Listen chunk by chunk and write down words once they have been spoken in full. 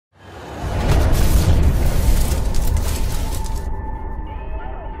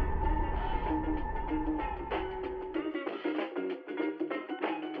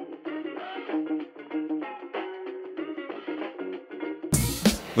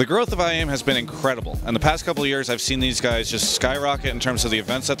The growth of IEM has been incredible. In the past couple of years, I've seen these guys just skyrocket in terms of the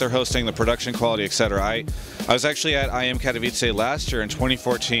events that they're hosting, the production quality, etc. I was actually at IEM Katowice last year in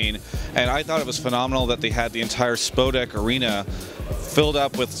 2014, and I thought it was phenomenal that they had the entire Spodek arena filled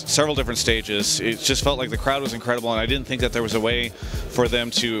up with several different stages. It just felt like the crowd was incredible, and I didn't think that there was a way for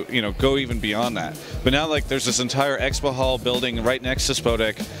them to, go even beyond that. But now, there's this entire expo hall building right next to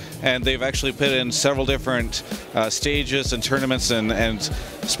Spodek, and they've actually put in several different stages and tournaments and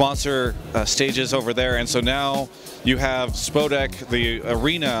sponsor stages over there. And so now you have Spodek, the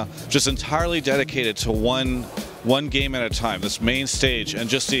arena, just entirely dedicated to one game at a time, this main stage, and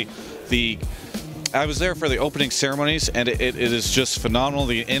just the I was there for the opening ceremonies, and it is just phenomenal,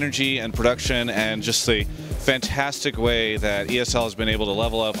 the energy and production and just the fantastic way that ESL has been able to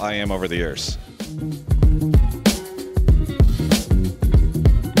level up IEM over the years.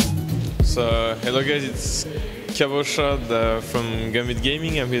 So, hello guys, it's Katowice from Gambit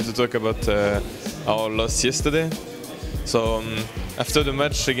Gaming. I'm here to talk about our loss yesterday. So, after the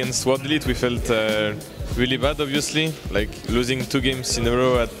match against World Elite, we felt really bad, obviously, losing 2 games in a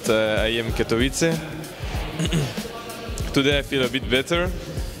row at IEM Katowice. Today I feel a bit better.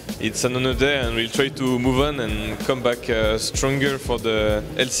 It's another day, and we'll try to move on and come back stronger for the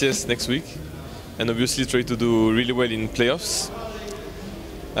LCS next week, and obviously try to do really well in playoffs.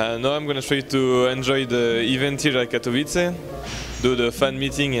 Now I'm going to try to enjoy the event here at Katowice, do the fan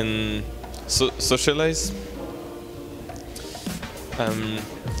meeting and socialize.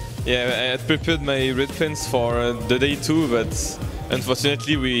 Yeah, I had prepared my red pants for the day 2, but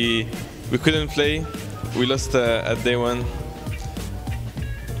unfortunately we couldn't play. We lost at day 1.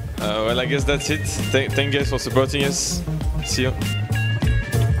 Well, I guess that's it. Thank you guys for supporting us. See you.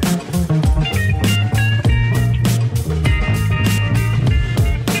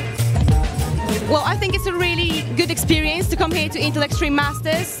 Well, I think it's a really good experience to come here to Intel Extreme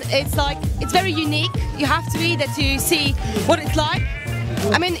Masters. It's very unique. You have to be there to see what it's like.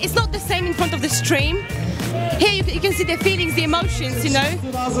 I mean, it's not the same in front of the stream. Here you can see the feelings, the emotions,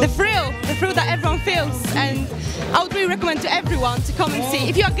 the thrill that everyone feels. And I would really recommend to everyone to come and see.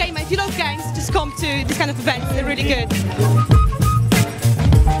 If you're a gamer, if you love games, just come to this kind of events. They're really good.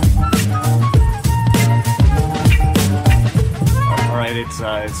 Alright,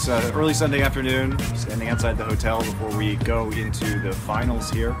 it's early Sunday afternoon, standing outside the hotel before we go into the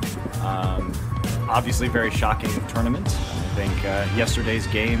finals here. Obviously very shocking tournament. I think yesterday's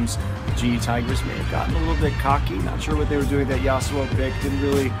games, GE Tigers may have gotten a little bit cocky, not sure what they were doing that Yasuo pick, didn't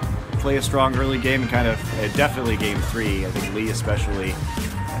really play a strong early game, and definitely game 3, I think Lee especially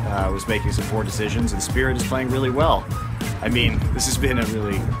was making some poor decisions, and Spirit is playing really well. I mean, this has been a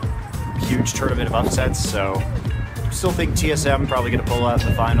really huge tournament of upsets, so still think TSM probably going to pull out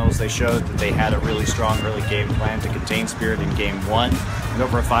the finals. They showed that they had a really strong early game plan to contain Spirit in game 1. And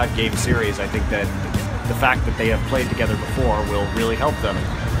over a 5-game series, I think that the fact that they have played together before will really help them.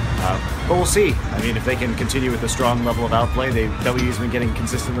 But we'll see. I mean, if they can continue with a strong level of outplay, W's been getting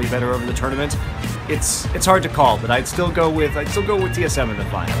consistently better over the tournament. It's hard to call, but I'd still go with TSM in the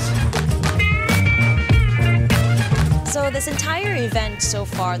finals. So this entire event so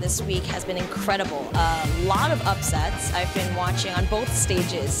far this week has been incredible. A lot of upsets. I've been watching on both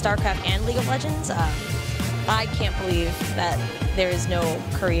stages, StarCraft and League of Legends. I can't believe that there is no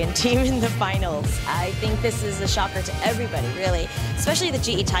Korean team in the finals. I think this is a shocker to everybody, really, especially the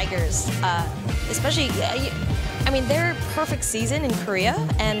GE Tigers. I mean, their perfect season in Korea,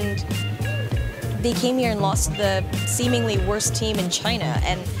 and they came here and lost to the seemingly worst team in China.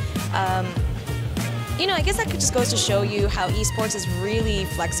 And I guess that just goes to show you how esports is really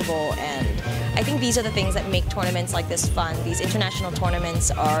flexible, and I think these are the things that make tournaments like this fun. These international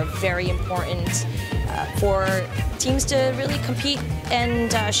tournaments are very important for teams to really compete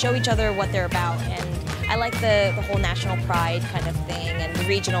and show each other what they're about. And I like the whole national pride kind of thing and the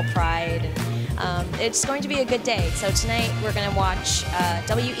regional pride. And it's going to be a good day. So tonight we're going to watch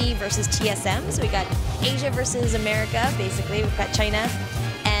WE versus TSM. So we got Asia versus America, basically. We've got China.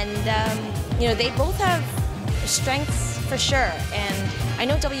 And they both have strengths for sure, and I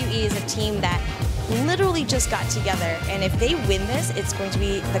know WE is a team that literally just got together, and if they win this, it's going to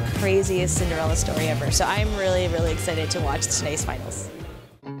be the craziest Cinderella story ever. So I'm really, really excited to watch today's finals.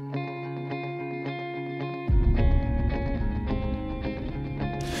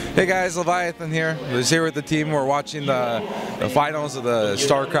 Hey guys, Leviathan here. I was here with the team. We're watching the finals of the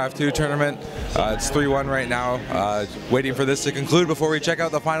StarCraft 2 tournament. It's 3-1 right now. Waiting for this to conclude before we check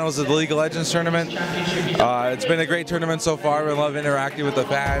out the finals of the League of Legends tournament. It's been a great tournament so far. We love interacting with the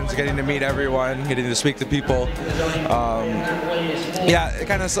fans, getting to meet everyone, getting to speak to people. Yeah, it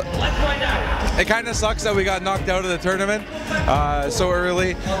kind of it kind of sucks that we got knocked out of the tournament so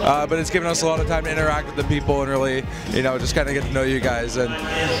early, but it's given us a lot of time to interact with the people and really, you know, just kind of get to know you guys. And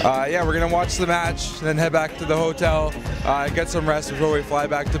yeah, we're gonna watch the match, then head back to the hotel, get some rest before we fly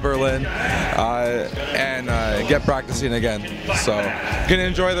back to Berlin, and get practicing again. So, gonna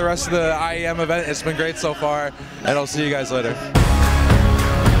enjoy the rest of the IEM event. It's been great so far, and I'll see you guys later.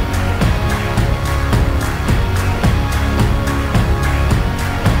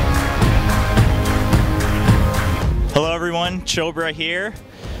 Hello everyone, Chobra here.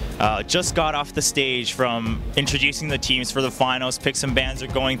 Just got off the stage from introducing the teams for the finals. Picks and bans are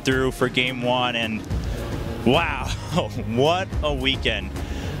going through for game 1, and wow, what a weekend.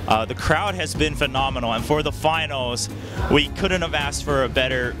 The crowd has been phenomenal, and for the finals, we couldn't have asked for a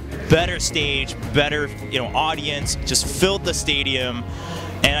better stage, better audience. Just filled the stadium,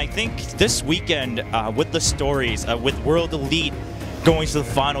 and I think this weekend with the stories, with World Elite going to the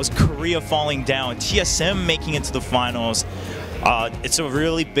finals, Korea falling down, TSM making it to the finals, it's a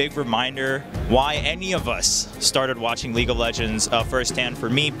really big reminder why any of us started watching League of Legends firsthand. For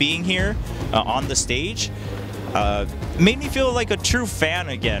me, being here on the stage made me feel like a true fan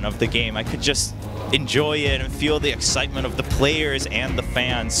again of the game. I could just enjoy it and feel the excitement of the players and the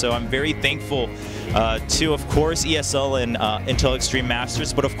fans. So I'm very thankful to, of course, ESL and Intel Extreme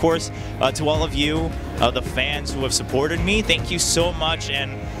Masters, but of course to all of you, the fans who have supported me. Thank you so much,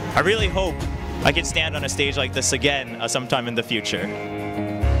 and I really hope I can stand on a stage like this again sometime in the future.